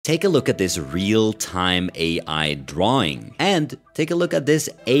Take a look at this real-time AI drawing and take a look at this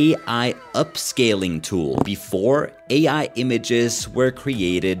AI upscaling tool. Before, AI images were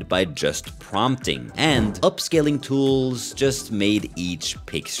created by just prompting, and upscaling tools just made each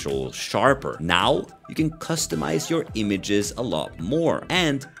pixel sharper. Now, you can customize your images a lot more,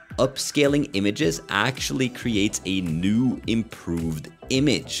 and upscaling images actually creates a new improved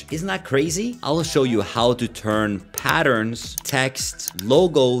image. Isn't that crazy? I'll show you how to turn patterns, text,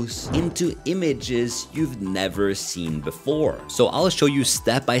 logos into images you've never seen before. So I'll show you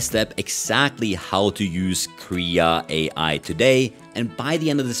step by step exactly how to use Krea AI today. And by the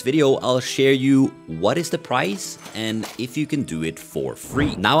end of this video, I'll share you what is the price and if you can do it for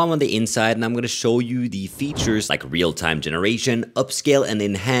free. Now I'm on the inside and I'm going to show you the features like real-time generation, upscale and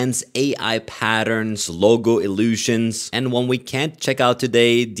enhance, AI patterns, logo illusions, and one we can't check out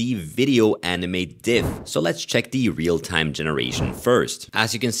today, the video animate diff. So let's check the real-time generation first.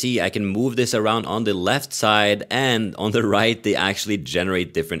 As you can see, I can move this around on the left side, and on the right, they actually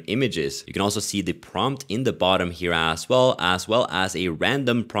generate different images. You can also see the prompt in the bottom here as well as a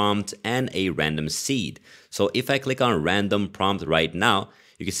random prompt and a random seed. So if I click on random prompt right now,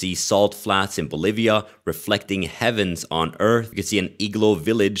 you can see salt flats in Bolivia reflecting heavens on earth. You can see an igloo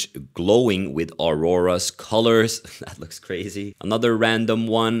village glowing with aurora's colors. That looks crazy. Another random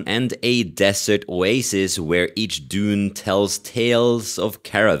one, and a desert oasis where each dune tells tales of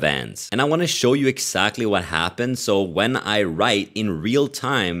caravans. And I want to show you exactly what happens. So when I write in real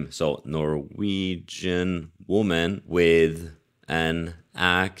time, so Norwegian woman with an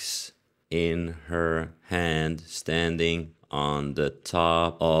axe in her hand standing on the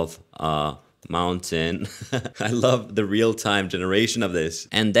top of a mountain. I love the real-time generation of this.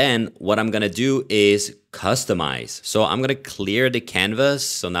 And then what I'm gonna do is customize. So I'm gonna clear the canvas.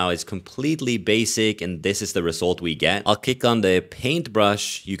 So now it's completely basic and this is the result we get. I'll click on the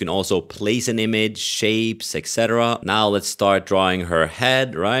paintbrush. You can also place an image, shapes, etc. Now let's start drawing her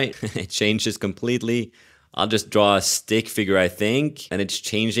head, right? It changes completely. I'll just draw a stick figure, I think, and it's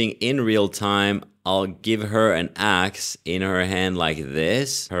changing in real time. I'll give her an axe in her hand like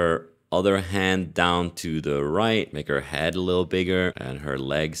this, her other hand down to the right, make her head a little bigger and her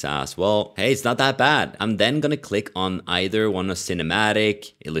legs as well. Hey, it's not that bad. I'm then gonna click on either one of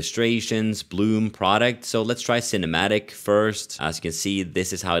cinematic, illustrations, bloom, product. So let's try cinematic first. As you can see,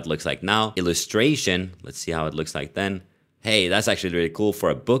 this is how it looks like now. Illustration, let's see how it looks like then. Hey, that's actually really cool for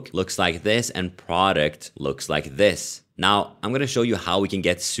a book. Looks like this, and product looks like this. Now, I'm going to show you how we can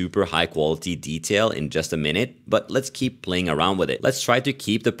get super high quality detail in just a minute, but let's keep playing around with it. Let's try to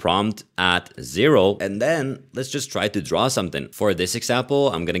keep the prompt at 0, and then let's just try to draw something. For this example,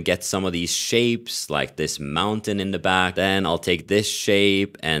 I'm going to get some of these shapes like this mountain in the back. Then I'll take this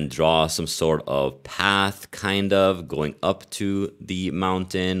shape and draw some sort of path kind of going up to the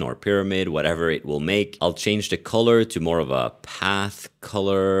mountain or pyramid, whatever it will make. I'll change the color to more of a path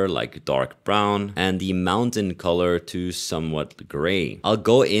color like dark brown and the mountain color to somewhat gray. I'll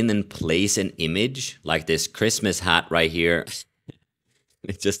go in and place an image like this Christmas hat right here.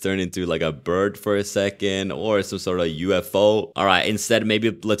 It just turned into like a bird for a second or some sort of UFO. All right, instead, maybe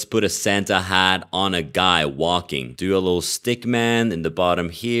let's put a Santa hat on a guy walking. Do a little stick man in the bottom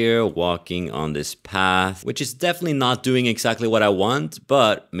here, walking on this path, which is definitely not doing exactly what I want.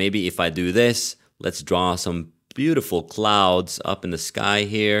 But maybe if I do this, let's draw some beautiful clouds up in the sky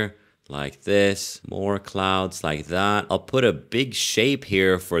here. Like this, more clouds like that. I'll put a big shape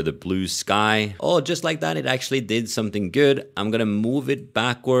here for the blue sky. Oh, just like that, it actually did something good. I'm gonna move it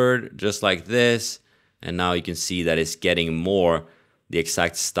backward just like this. And now you can see that it's getting more the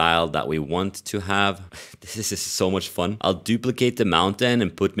exact style that we want to have. This is so much fun. I'll duplicate the mountain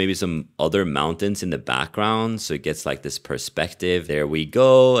and put maybe some other mountains in the background so it gets like this perspective. There we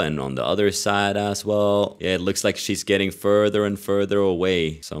go. And on the other side as well. Yeah, it looks like she's getting further and further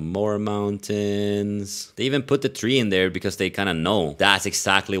away. Some more mountains. They even put the tree in there because they kind of know that's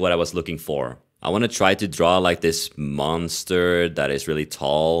exactly what I was looking for. I want to try to draw like this monster that is really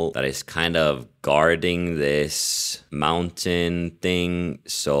tall, that is kind of guarding this mountain thing.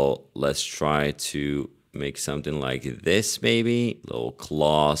 So let's try to make something like this maybe. Little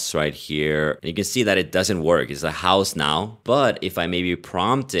claws right here. And you can see that it doesn't work. It's a house now. But if I maybe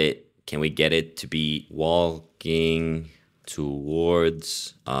prompt it, can we get it to be walking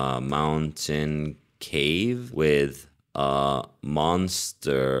towards a mountain cave with a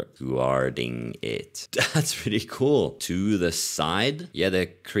monster guarding it. That's really cool. To the side. Yeah, the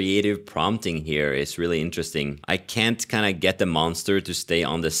creative prompting here is really interesting. I can't kind of get the monster to stay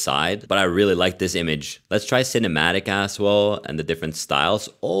on the side, but I really like this image. Let's try cinematic as well and the different styles.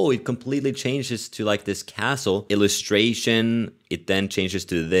 Oh, it completely changes to like this castle illustration. It then changes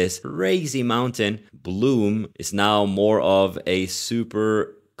to this crazy mountain. Bloom is now more of a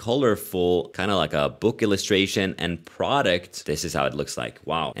super colorful, kind of like a book illustration, and product. This is how it looks like.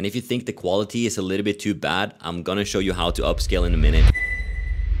 Wow. And if you think the quality is a little bit too bad, I'm gonna show you how to upscale in a minute.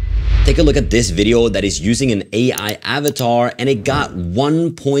 Take a look at this video that is using an AI avatar and it got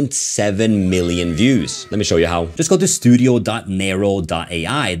 1.7 million views. Let me show you how. Just go to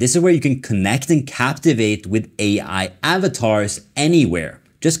studio.neiro.ai. This is where you can connect and captivate with AI avatars anywhere.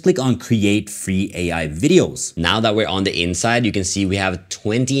 Just click on create free AI videos. Now that we're on the inside, you can see we have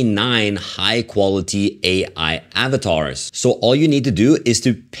 29 high quality AI avatars. So all you need to do is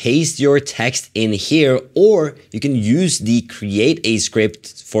to paste your text in here, or you can use the create a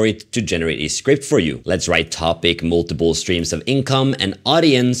script for it to generate a script for you. Let's write topic, multiple streams of income, and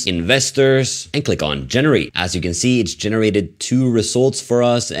audience, investors, and click on generate. As you can see, it's generated 2 results for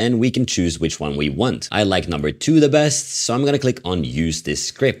us and we can choose which one we want. I like number 2 the best, so I'm gonna click on use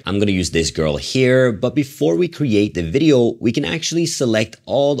this script. I'm gonna use this girl here, but before we create the video, we can actually select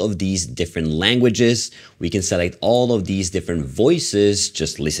all of these different languages. We can select all of these different voices.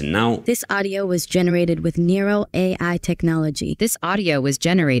 Just listen now. This audio was generated with Neiro AI technology. This audio was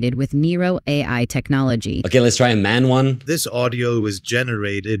generated with Neiro AI technology. Okay, let's try a man one. This audio was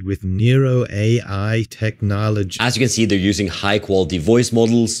generated with Neiro AI technology. As you can see, they're using high quality voice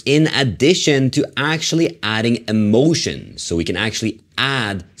models in addition to actually adding emotion. So we can actually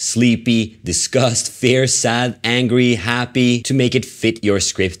add sleepy, disgust, fear, sad, angry, happy to make it fit your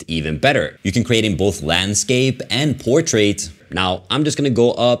script even better. You can create in both landscape and portrait. Now, I'm just gonna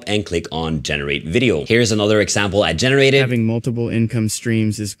go up and click on generate video. Here's another example I generated. Having multiple income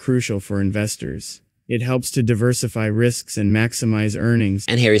streams is crucial for investors. It helps to diversify risks and maximize earnings.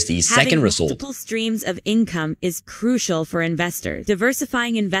 And here is the second result. Multiple streams of income is crucial for investors.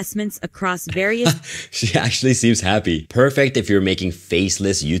 Diversifying investments across various... She actually seems happy. Perfect if you're making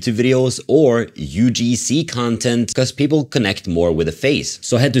faceless YouTube videos or UGC content, because people connect more with a face.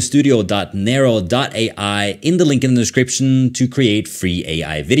 So head to studio.neiro.ai in the link in the description to create free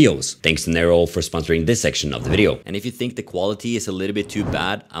AI videos. Thanks to Neiro for sponsoring this section of the video. And if you think the quality is a little bit too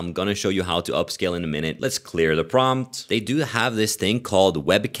bad, I'm gonna show you how to upscale in a minute. Let's clear the prompt. They do have this thing called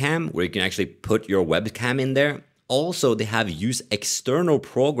webcam where you can actually put your webcam in there. Also, they have use external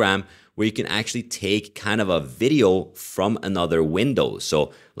program where you can actually take kind of a video from another window.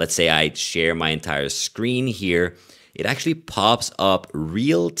 So let's say I share my entire screen here. It actually pops up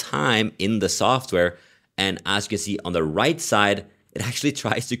real time in the software. And as you can see on the right side, it actually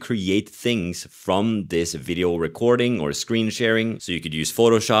tries to create things from this video recording or screen sharing. So you could use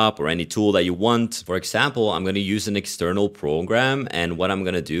Photoshop or any tool that you want. For example, I'm going to use an external program. And what I'm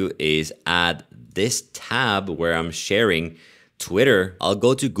going to do is add this tab where I'm sharing Twitter. I'll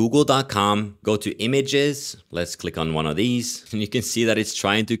go to google.com, go to images. Let's click on one of these. And you can see that it's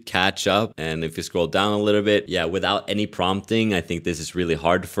trying to catch up. And if you scroll down a little bit, yeah, without any prompting, I think this is really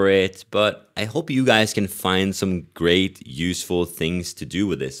hard for it. But I hope you guys can find some great, useful things to do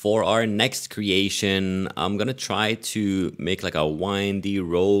with this. For our next creation, I'm gonna try to make like a windy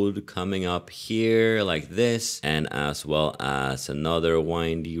road coming up here like this, and as well as another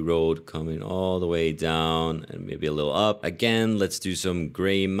windy road coming all the way down and maybe a little up. Again, let's do some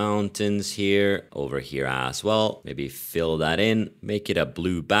gray mountains here, over here as well. Maybe fill that in, make it a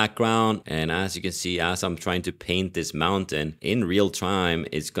blue background. And as you can see, as I'm trying to paint this mountain in real time,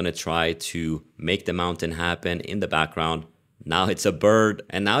 it's gonna try to make the mountain happen in the background. Now it's a bird,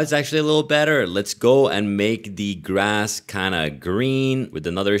 and now it's actually a little better. Let's go and make the grass kind of green with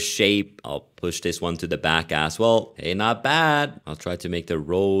another shape. I'll push this one to the back as well. Hey, not bad. I'll try to make the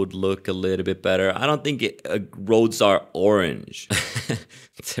road look a little bit better. I don't think roads are orange.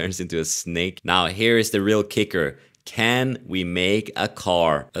 It turns into a snake. Now here is the real kicker. Can we make a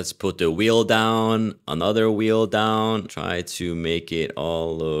car? Let's put the wheel down, another wheel down, try to make it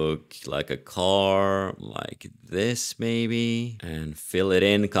all look like a car, like this maybe, and fill it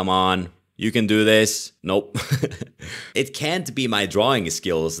in. Come on. You can do this. Nope. It can't be my drawing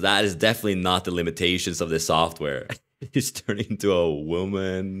skills. That is definitely not the limitations of the software. It's turning into a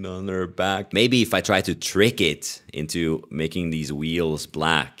woman on her back. Maybe if I try to trick it into making these wheels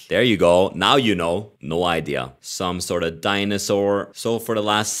black. There you go. Now you know. No idea. Some sort of dinosaur. So for the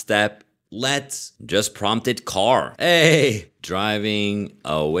last step, let's just prompt it car. Hey! Driving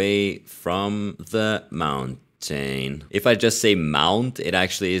away from the mountain. mountain. If I just say mount, it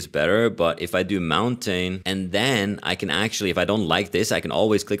actually is better. But if I do mountain, and then I can actually, if I don't like this, I can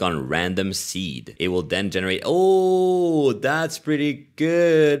always click on random seed. It will then generate, oh, that's pretty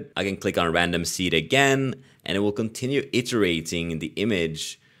good. I can click on random seed again, and it will continue iterating the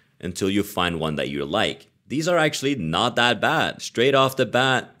image until you find one that you like. These are actually not that bad. Straight off the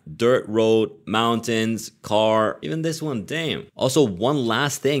bat, dirt road, mountains, car, even this one, damn. Also, one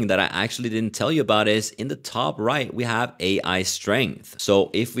last thing that I actually didn't tell you about is in the top right, we have AI strength.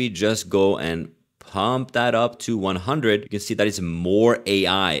 So if we just go and pump that up to 100, you can see that it's more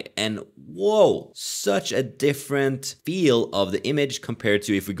AI. And whoa, such a different feel of the image compared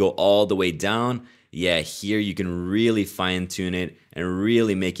to if we go all the way down. Yeah, here you can really fine tune it and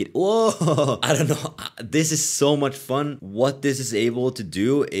really make it, whoa, I don't know. This is so much fun. What this is able to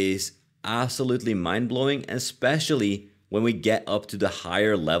do is absolutely mind-blowing, especially when we get up to the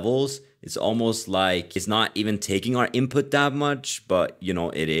higher levels. It's almost like it's not even taking our input that much, but you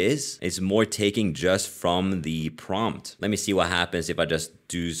know, it is. It's more taking just from the prompt. Let me see what happens if I just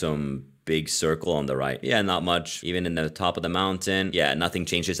do some big circle on the right. Yeah, not much. Even in the top of the mountain, yeah, nothing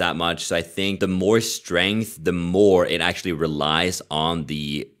changes that much. So I think the more strength, the more it actually relies on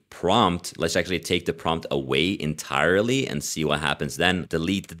the prompt. Let's actually take the prompt away entirely and see what happens then.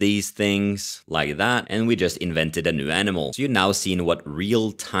 Delete these things like that, and we just invented a new animal. So you've now seen what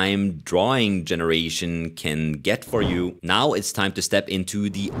real-time drawing generation can get for you. Now it's time to step into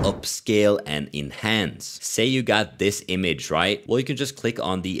the upscale and enhance. Say you got this image, right? Well, you can just click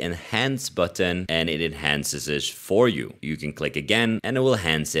on the enhance button and it enhances it for you. You can click again and it will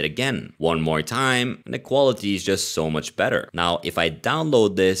enhance it again. One more time and the quality is just so much better. Now, if I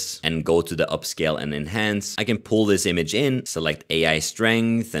download this and go to the upscale and enhance, I can pull this image in, select AI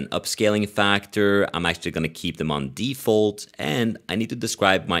strength and upscaling factor. I'm actually going to keep them on default, and I need to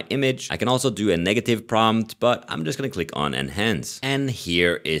describe my image. I can also do a negative prompt, but I'm just going to click on enhance. And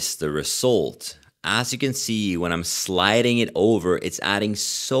here is the result. As you can see, when I'm sliding it over, it's adding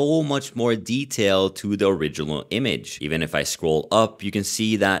so much more detail to the original image. Even if I scroll up, you can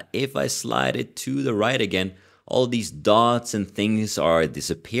see that if I slide it to the right again, all these dots and things are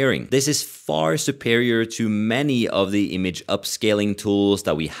disappearing. This is far superior to many of the image upscaling tools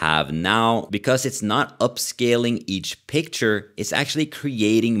that we have now, because it's not upscaling each picture, it's actually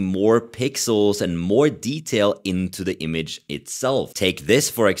creating more pixels and more detail into the image itself. Take this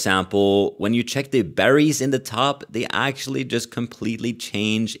for example, when you check the berries in the top, they actually just completely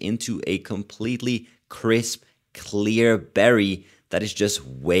change into a completely crisp, clear berry that is just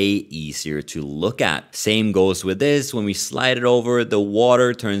way easier to look at. Same goes with this. When we slide it over, the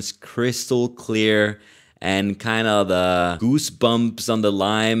water turns crystal clear and kind of the goosebumps on the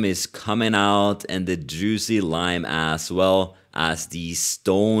lime is coming out, and the juicy lime as well as the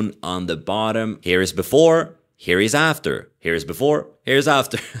stone on the bottom. Here is before, here is after. Here is before, here's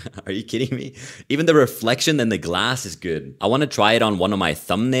after. Are you kidding me? Even the reflection in the glass is good. I want to try it on one of my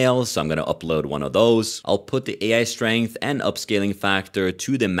thumbnails, so I'm going to upload one of those. I'll put the AI strength and upscaling factor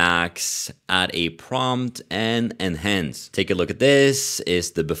to the max, add a prompt, and enhance. Take a look at this.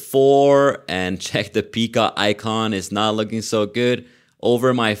 Is the before, and check the peacock icon is not looking so good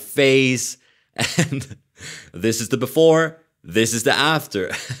over my face. And this is the before, this is the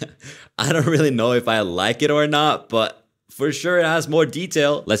after. I don't really know if I like it or not, but for sure it has more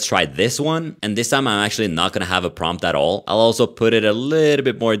detail. Let's try this one. And this time I'm actually not going to have a prompt at all. I'll also put it a little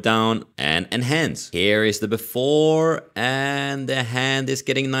bit more down and enhance. Here is the before, and the hand is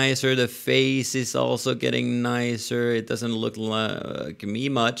getting nicer. The face is also getting nicer. It doesn't look like me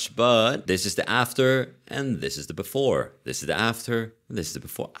much, but this is the after and this is the before. This is the after. This is the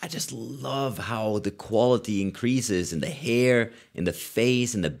before. I just love how the quality increases in the hair, in the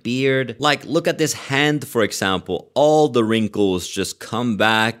face, in the beard. Like, look at this hand, for example. All the wrinkles just come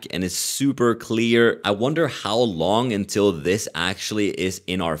back and it's super clear. I wonder how long until this actually is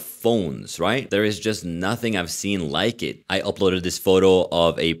in our phones, right? There is just nothing I've seen like it. I uploaded this photo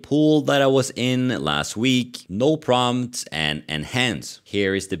of a pool that I was in last week. No prompt and enhance.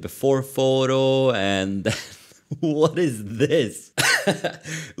 Here is the before photo, and what is this?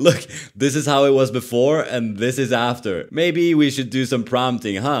 Look, this is how it was before and this is after. Maybe we should do some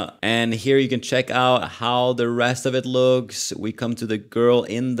prompting, huh? And here you can check out how the rest of it looks. We come to the girl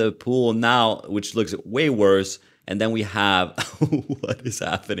in the pool now, which looks way worse. And then we have, what is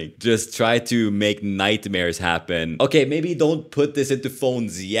happening? Just try to make nightmares happen. Okay, maybe don't put this into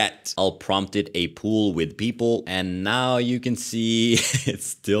phones yet. I'll prompt it a pool with people. And now you can see it's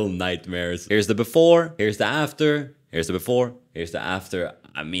still nightmares. Here's the before, here's the after. Here's the before, Here's the after.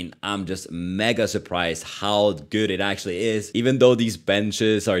 I mean, I'm just mega surprised how good it actually is, even though these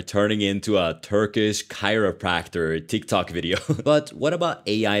benches are turning into a Turkish chiropractor TikTok video. But what about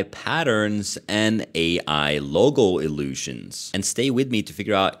AI patterns and AI logo illusions? And stay with me to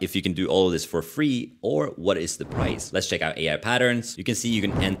figure out if you can do all of this for free or what is the price. Let's check out AI patterns. You can see you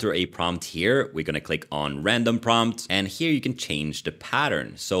can enter a prompt here. We're gonna click on random prompt, and here you can change the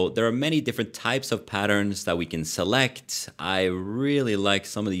pattern. So there are many different types of patterns that we can select. I really like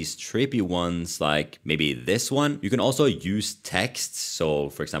some of these trippy ones, like maybe this one. You can also use text. So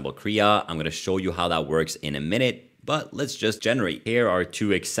for example, Krea, I'm gonna show you how that works in a minute, but let's just generate. Here are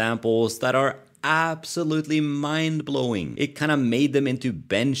two examples that are absolutely mind-blowing. It kind of made them into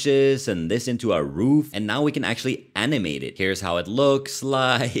benches and this into a roof, and now we can actually animate it. Here's how it looks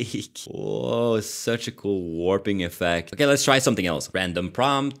like. Whoa, such a cool warping effect. Okay, let's try something else. Random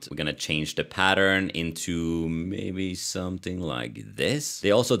prompt. We're gonna change the pattern into maybe something like this. They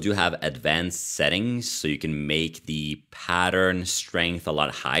also do have advanced settings, so you can make the pattern strength a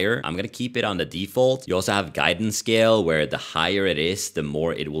lot higher. I'm gonna keep it on the default. You also have guidance scale, where the higher it is, the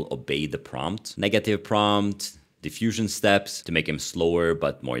more it will obey the prompt. Negative prompt, diffusion steps to make him slower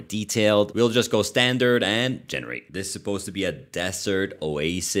but more detailed. We'll just go standard and generate. This is supposed to be a desert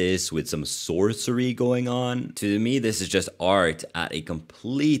oasis with some sorcery going on. To me, this is just art at a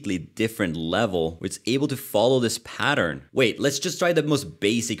completely different level. It's able to follow this pattern. Wait, let's just try the most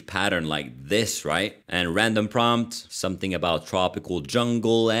basic pattern like this, right? And random prompt, something about tropical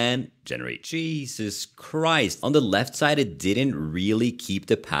jungle, and generate. Jesus Christ. On the left side, it didn't really keep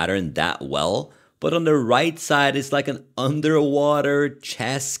the pattern that well. But on the right side, it's like an underwater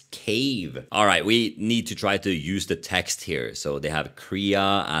chess cave. All right, we need to try to use the text here. So they have Krea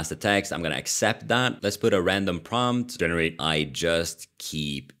as the text. I'm gonna accept that. Let's put a random prompt. Generate. I just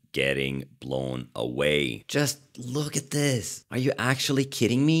keep getting blown away. Just look at this. Are you actually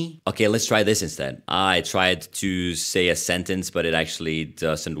kidding me? Okay, let's try this instead. I tried to say a sentence, but it actually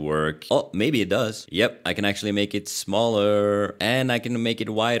doesn't work. Oh, maybe it does. Yep, I can actually make it smaller and I can make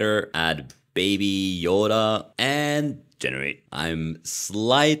it wider. Add Baby Yoda and generate. I'm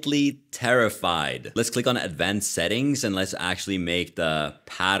slightly terrified. Let's click on advanced settings and let's actually make the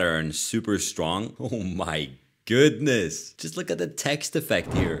pattern super strong. Oh my goodness. Just look at the text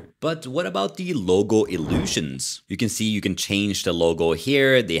effect here. But what about the logo illusions? You can see you can change the logo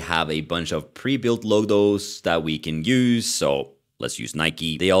here. They have a bunch of pre-built logos that we can use. So let's use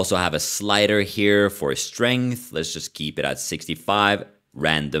Nike. They also have a slider here for strength. Let's just keep it at 65.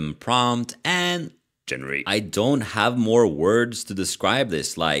 Random prompt and generate. I don't have more words to describe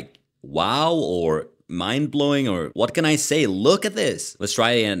this, like wow or mind-blowing, or what can I say? Look at this. Let's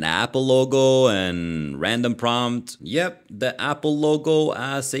try an Apple logo and random prompt. Yep, the Apple logo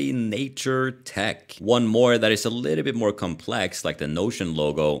as a nature tech. One more that is a little bit more complex, like the Notion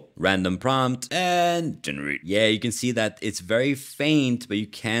logo. Random prompt and generate. Yeah, you can see that it's very faint, but you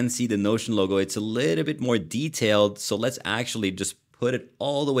can see the Notion logo. It's a little bit more detailed. So let's actually just put it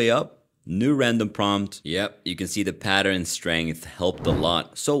all the way up. New random prompt. Yep, you can see the pattern strength helped a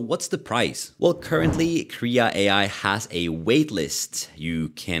lot. So what's the price? Well, currently Krea AI has a waitlist. You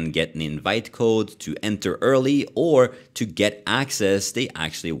can get an invite code to enter early, or to get access, they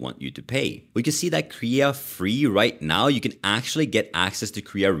actually want you to pay. We can see that Krea free right now, you can actually get access to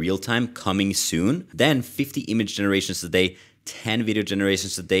Krea real time coming soon. Then 50 image generations a day, 10 video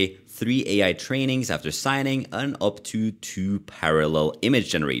generations a day, 3 AI trainings after signing, and up to 2 parallel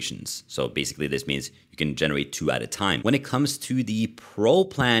image generations. So basically this means you can generate 2 at a time. When it comes to the pro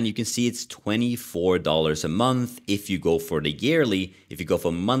plan, you can see it's $24 a month if you go for the yearly. If you go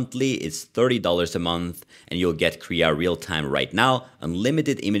for monthly, it's $30 a month, and you'll get Krea real time right now,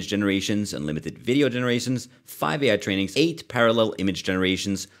 unlimited image generations, unlimited video generations, 5 AI trainings, 8 parallel image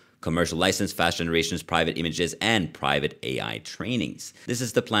generations, commercial license, fast generations, private images, and private AI trainings. This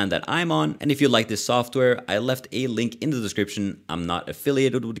is the plan that I'm on. And if you like this software, I left a link in the description. I'm not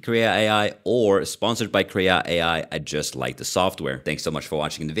affiliated with Krea AI or sponsored by Krea AI. I just like the software. Thanks so much for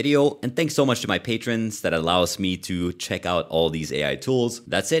watching the video. And thanks so much to my patrons that allows me to check out all these AI tools.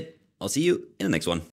 That's it. I'll see you in the next one.